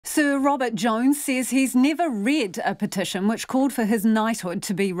Sir Robert Jones says he's never read a petition which called for his knighthood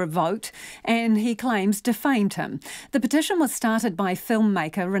to be revoked, and he claims defamed him. The petition was started by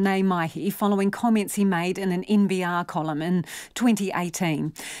filmmaker Renae Maihi following comments he made in an NBR column in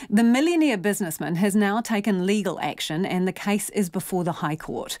 2018. The millionaire businessman has now taken legal action and the case is before the High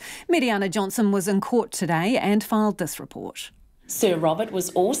Court. Meriana Johnsen was in court today and filed this report. Sir Robert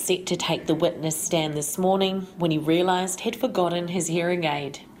was all set to take the witness stand this morning when he realised he'd forgotten his hearing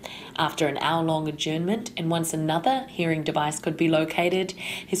aid. After an hour-long adjournment and once another hearing device could be located,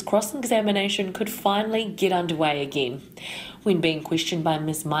 his cross-examination could finally get underway again. When being questioned by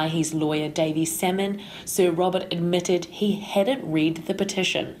Ms Maihi's lawyer Davy Salmon, Sir Robert admitted he hadn't read the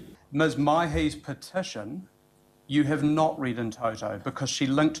petition. Ms Maihi's petition you have not read in toto because she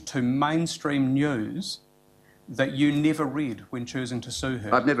linked to mainstream news that you never read when choosing to sue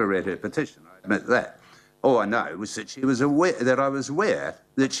her. I've never read her petition, I admit that. All I know was that she was aware, that I was aware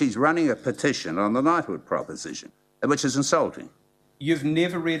that she's running a petition on the knighthood proposition, which is insulting. You've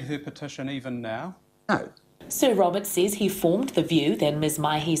never read her petition even now? No. Sir Robert says he formed the view that Ms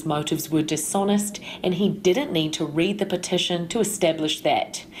Maihi's motives were dishonest and he didn't need to read the petition to establish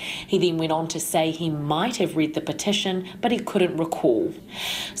that. He then went on to say he might have read the petition, but he couldn't recall.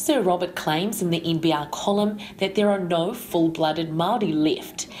 Sir Robert claims in the NBR column that there are no full-blooded Māori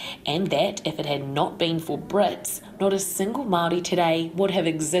left, and that if it had not been for Brits, not a single Māori today would have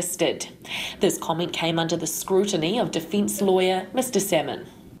existed. This comment came under the scrutiny of defence lawyer Mr Salmon.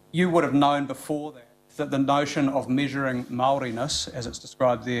 You would have known before that the notion of measuring Māoriness, as it's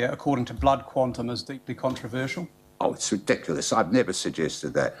described there, according to blood quantum, is deeply controversial? Oh, it's ridiculous. I've never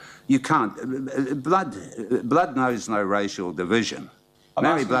suggested that. You can't. Blood knows no racial division.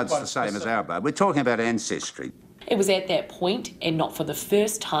 Maori blood's the same as our blood. We're talking about ancestry. It was at that point, and not for the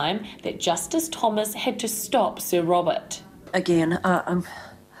first time, that Justice Thomas had to stop Sir Robert. Again,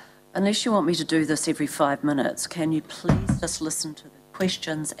 unless you want me to do this every 5 minutes, can you please just listen to the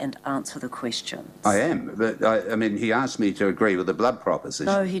questions and answer the questions? I am, but I mean, he asked me to agree with the blood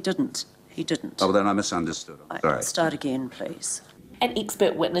proposition. No, he didn't. He didn't. Oh, then I misunderstood. Sorry. Start again, please. An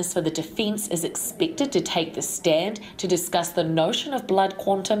expert witness for the defence is expected to take the stand to discuss the notion of blood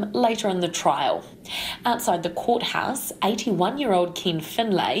quantum later in the trial. Outside the courthouse, 81-year-old Ken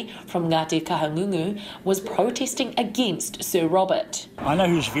Finlay from Ngāti Kahangungu was protesting against Sir Robert. I know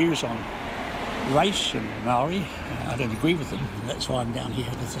his views on race and Maori. I don't agree with them. That's why I'm down here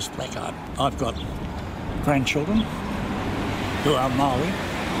with this placard. I've got grandchildren who are Maori,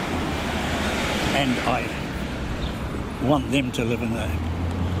 and I want them to live in a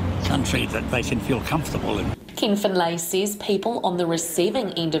country that they can feel comfortable in. Ken Finlay says people on the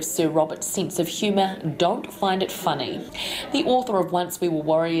receiving end of Sir Robert's sense of humour don't find it funny. The author of Once We Were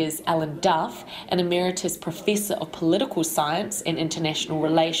Warriors, Alan Duff, and Emeritus Professor of Political Science and International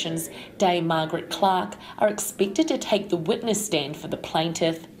Relations, Dame Margaret Clark, are expected to take the witness stand for the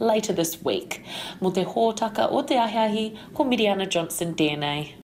plaintiff later this week. Mo te hōtaka o te ahiahi, ko Meriana Johnsen, DNA.